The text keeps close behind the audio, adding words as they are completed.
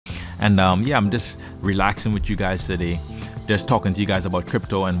And yeah, I'm just relaxing with you guys today, just talking to you guys about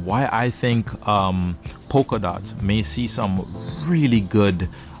crypto and why I think Polkadot may see some really good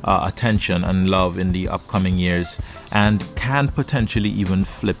attention and love in the upcoming years, and can potentially even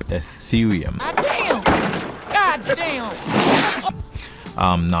flip Ethereum. God damn!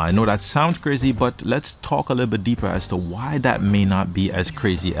 Now I know that sounds crazy, but let's talk a little bit deeper as to why that may not be as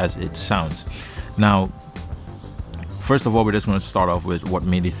crazy as it sounds. Now, first of all, we're just going to start off with what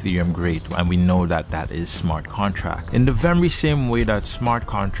made Ethereum great, and we know that that is smart contract. In the very same way that smart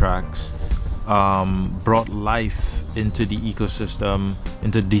contracts brought life into the ecosystem,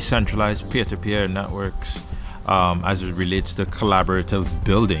 into decentralized peer-to-peer networks, as it relates to collaborative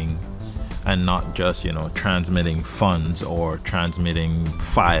building, and not just, you know, transmitting funds or transmitting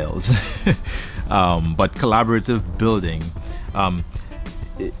files, but collaborative building.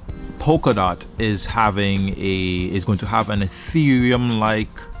 Polkadot is going to have an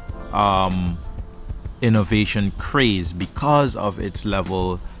Ethereum-like innovation craze because of its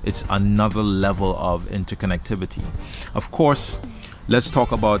level. It's another level of interconnectivity. Of course, let's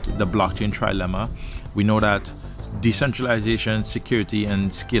talk about the blockchain trilemma. We know that decentralization, security, and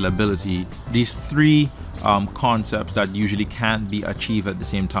scalability, these three concepts that usually can't be achieved at the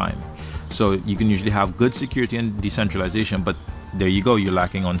same time. So you can usually have good security and decentralization, but there you go, you're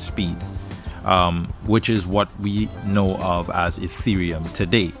lacking on speed, which is what we know of as Ethereum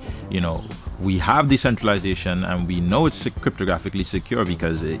today. You know, we have decentralization and we know it's cryptographically secure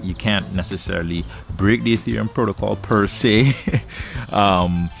because you can't necessarily break the Ethereum protocol per se.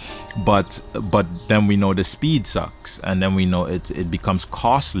 But then we know the speed sucks, and then we know it becomes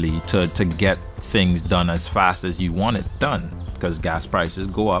costly to get things done as fast as you want it done, because gas prices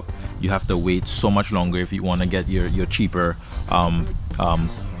go up. You have to wait so much longer if you want to get your cheaper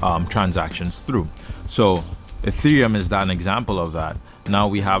transactions through. So Ethereum is an example of that. Now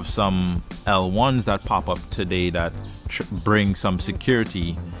we have some L1s that pop up today that bring some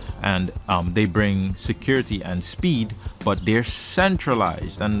security, and they bring security and speed, but they're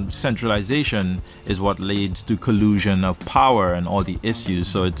centralized, and centralization is what leads to collusion of power and all the issues.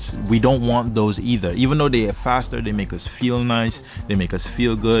 So we don't want those either. Even though they are faster, they make us feel nice, they make us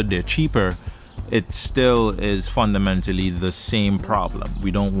feel good, they're cheaper, it still is fundamentally the same problem. We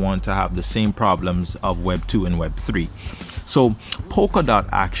don't want to have the same problems of Web 2 and Web 3. So Polkadot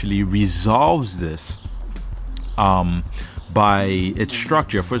actually resolves this by its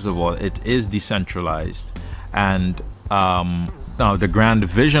structure. First of all, it is decentralized, and now the grand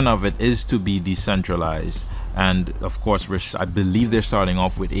vision of it is to be decentralized. And of course, I believe they're starting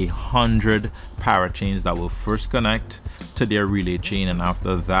off with 100 parachains that will first connect to their relay chain, and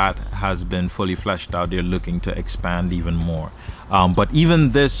after that has been fully fleshed out, they're looking to expand even more. But even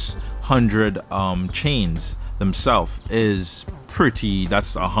this 100 chains themselves is pretty,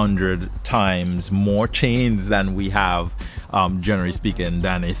 that's 100 times more chains than we have, generally speaking,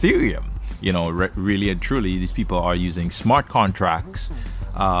 than Ethereum. You know, really and truly, these people are using smart contracts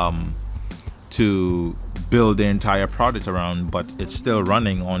to build the entire product around, but it's still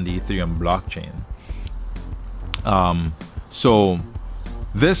running on the Ethereum blockchain. So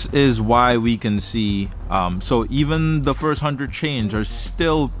this is why we can see, so even the first 100 chains are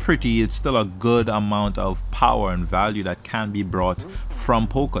still pretty, it's still a good amount of power and value that can be brought from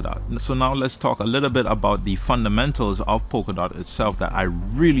Polkadot. So now let's talk a little bit about the fundamentals of Polkadot itself that I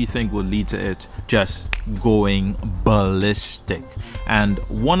really think will lead to it just going ballistic. And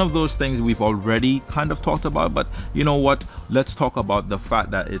one of those things we've already kind of talked about, but you know what, let's talk about the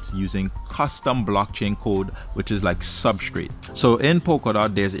fact that it's using custom blockchain code, which is like Substrate. So in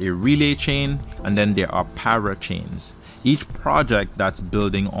Polkadot, there's a relay chain, and then there are parachains. Each project that's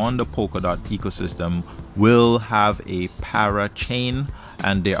building on the Polkadot ecosystem will have a parachain,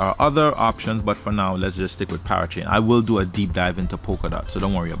 and there are other options, but for now let's just stick with parachain. I will do a deep dive into Polkadot, so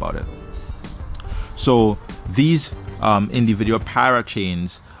don't worry about it. So these individual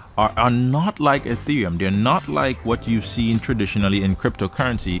parachains are not like Ethereum. They're not like what you've seen traditionally in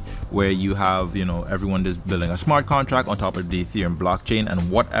cryptocurrency, where you have, you know, everyone is building a smart contract on top of the Ethereum blockchain,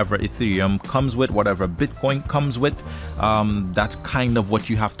 and whatever Ethereum comes with, whatever Bitcoin comes with, that's kind of what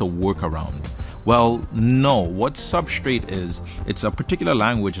you have to work around. Well, no, what Substrate is, it's a particular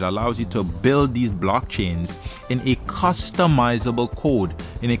language that allows you to build these blockchains in a customizable code,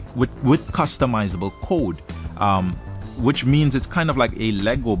 with customizable code, which means it's kind of like a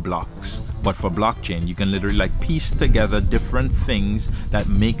Lego blocks, but for blockchain. You can literally like piece together different things that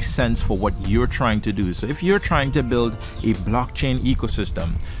make sense for what you're trying to do. So if you're trying to build a blockchain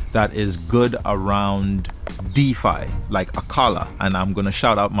ecosystem that is good around DeFi, like Akala, and I'm gonna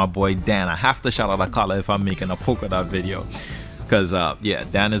shout out my boy Dan. I have to shout out Akala if I'm making a Polkadot video, because yeah,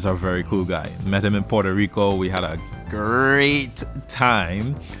 Dan is a very cool guy. Met him in Puerto Rico. We had a great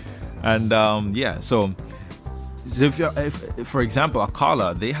time. And yeah, so if for example,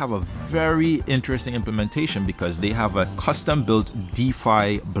 Akala, they have a very interesting implementation because they have a custom built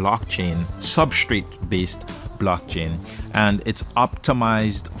DeFi blockchain, Substrate based blockchain, and it's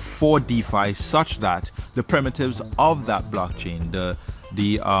optimized for DeFi such that the primitives of that blockchain,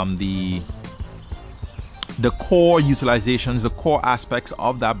 the core utilizations, the core aspects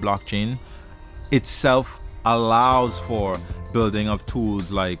of that blockchain itself allows for building of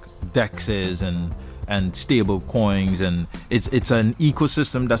tools like dexes and stable coins, and it's an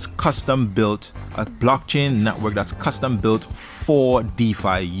ecosystem that's custom built, a blockchain network that's custom built for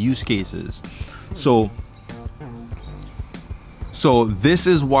DeFi use cases. So this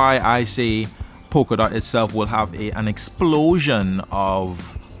is why I say Polkadot itself will have an explosion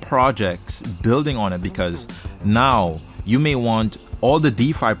of projects building on it, because now you may want all the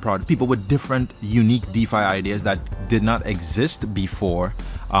DeFi people with different unique DeFi ideas that did not exist before.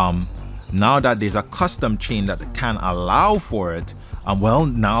 Now that there's a custom chain that can allow for it, well,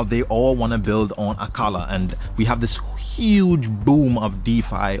 now they all want to build on Akala, and we have this huge boom of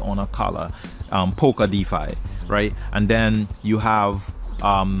DeFi on Akala, Polka DeFi, right? And then you have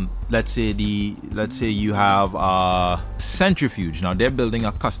let's say you have Centrifuge. Now they're building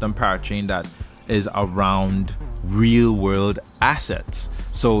a custom parachain that is around real world assets,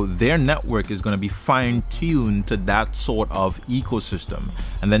 so their network is going to be fine-tuned to that sort of ecosystem.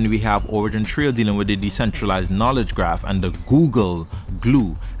 And then we have Origin Trail dealing with the decentralized knowledge graph and the Google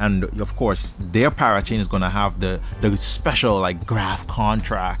glue, and of course their parachain is going to have the special like graph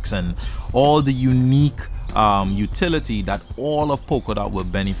contracts and all the unique utility that all of Polkadot will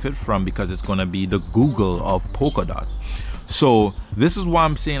benefit from, because it's going to be the Google of Polkadot. So this is why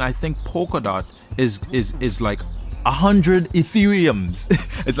I'm saying I think Polkadot is like 100 Ethereums.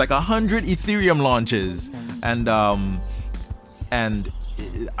 It's like 100 Ethereum launches, and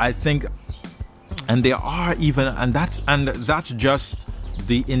I think, and there are even, and that's just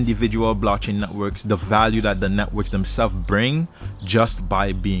the individual blockchain networks, the value that the networks themselves bring just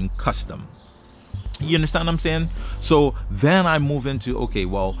by being custom. You understand what I'm saying? So then I move into, okay,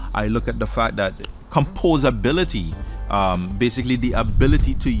 well, I look at the fact that composability, basically the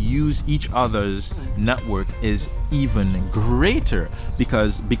ability to use each other's network, is even greater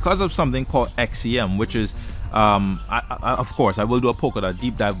because of something called XCM, which is of course I will do a Polkadot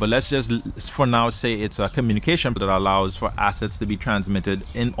deep dive, but let's just for now say it's a communication that allows for assets to be transmitted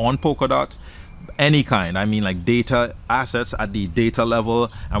on Polkadot, any kind. I mean, like data assets at the data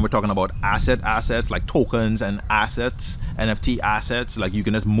level, and we're talking about assets like tokens and assets, NFT assets, like you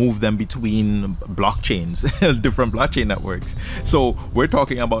can just move them between blockchains, different blockchain networks. So we're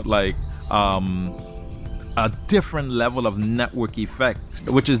talking about like a different level of network effect,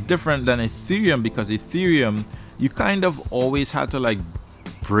 which is different than Ethereum, because Ethereum, you kind of always had to like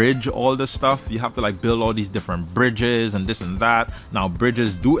bridge all the stuff. You have to like build all these different bridges and this and that. Now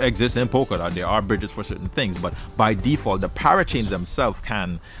bridges do exist in Polkadot. There are bridges for certain things, but by default the parachains themselves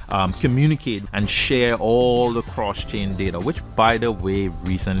can communicate and share all the cross-chain data, which by the way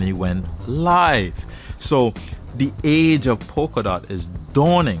recently went live. So the age of Polkadot is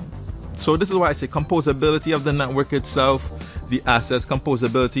dawning. So this is why I say composability of the network itself, the assets,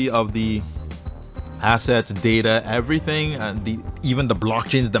 composability of the assets, data, everything, and even the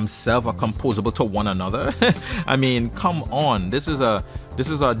blockchains themselves are composable to one another. I mean, come on, this is a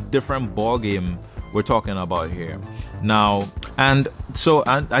different ball game we're talking about here now. And so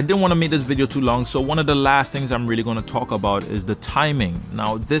I didn't want to make this video too long, so one of the last things I'm really going to talk about is the timing.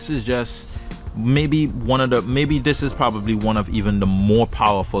 Now this is just maybe this is probably one of even the more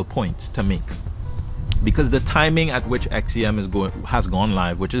powerful points to make, because the timing at which XCM has gone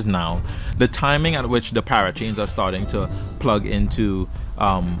live, which is now, the timing at which the parachains are starting to plug into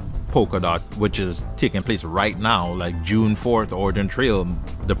Polkadot, which is taking place right now, like June 4th, Origin Trail,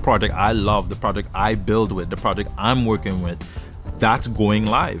 the project I love, the project I build with, the project I'm working with, that's going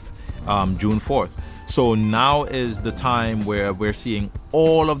live June 4th. So now is the time where we're seeing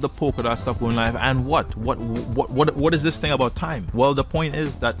all of the Polkadot stuff going live. And what is this thing about time? Well, the point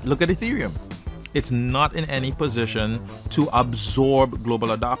is that look at Ethereum. It's not in any position to absorb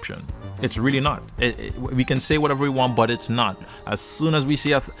global adoption. It's really not. We can say whatever we want, but it's not. As soon as we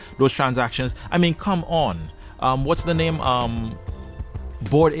see those transactions, I mean, come on. What's the name?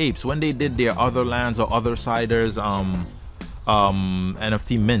 Bored Apes, when they did their Other Lands or Other Siders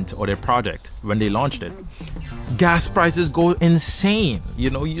NFT mint, or their project, when they launched it, gas prices go insane. You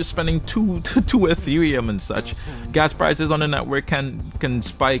know, you're spending two Ethereum and such. Gas prices on the network can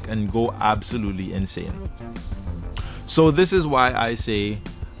spike and go absolutely insane. So this is why I say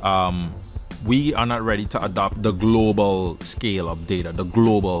we are not ready to adopt the global scale of data, the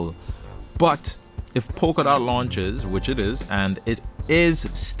global. But if Polkadot launches, which it is, and it is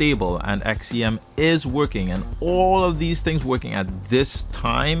stable and XCM is working and all of these things working at this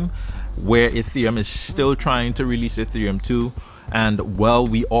time where Ethereum is still trying to release Ethereum 2, and well,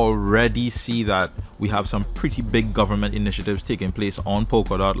 we already see that we have some pretty big government initiatives taking place on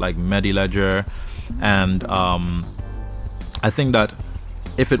Polkadot like MediLedger, and I think that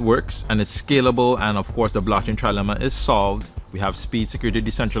if it works and it's scalable, and of course the blockchain trilemma is solved, we have speed, security,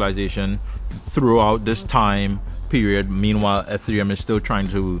 decentralization throughout this time period. Meanwhile, Ethereum is still trying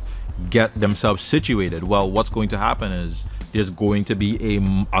to get themselves situated. Well, what's going to happen is there's going to be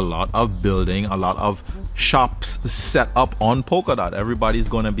a lot of building, a lot of shops set up on Polkadot. Everybody's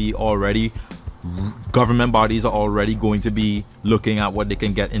going to be already, government bodies are already going to be looking at what they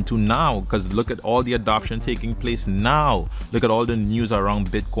can get into now, because look at all the adoption taking place now. Look at all the news around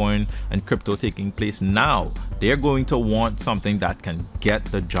Bitcoin and crypto taking place now. They're going to want something that can get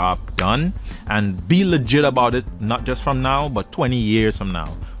the job done and be legit about it, not just from now, but 20 years from now.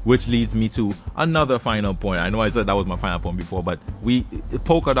 Which leads me to another final point. I know I said that was my final point before, but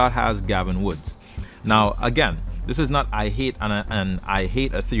Polkadot has Gavin Woods. Now, again, this is not I hate and I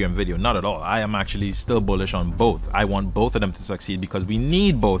hate Ethereum video, not at all. I am actually still bullish on both. I want both of them to succeed because we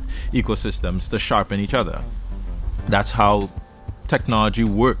need both ecosystems to sharpen each other. That's how technology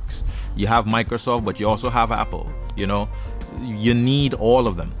works. You have Microsoft, but you also have Apple. You know, you need all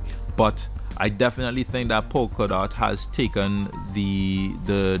of them. But I definitely think that Polkadot has taken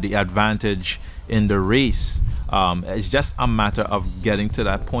the advantage in the race. It's just a matter of getting to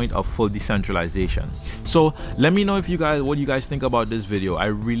that point of full decentralization. So let me know if what you guys think about this video. I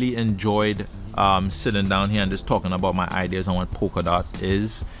really enjoyed sitting down here and just talking about my ideas on what Polkadot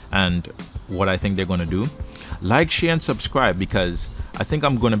is and what I think they're going to do. Like, share, and subscribe, because I think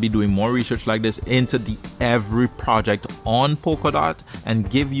I'm going to be doing more research like this into every project on Polkadot and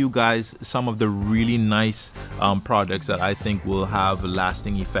give you guys some of the really nice projects that I think will have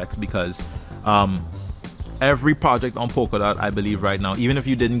lasting effects, because every project on Polkadot, I believe right now, even if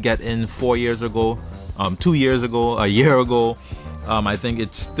you didn't get in 4 years ago, 2 years ago, a year ago, I think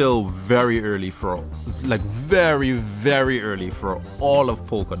it's still very early for, like very, very early for all of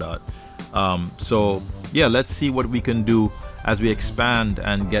Polkadot. So yeah, let's see what we can do as we expand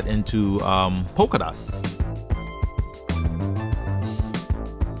and get into Polkadot.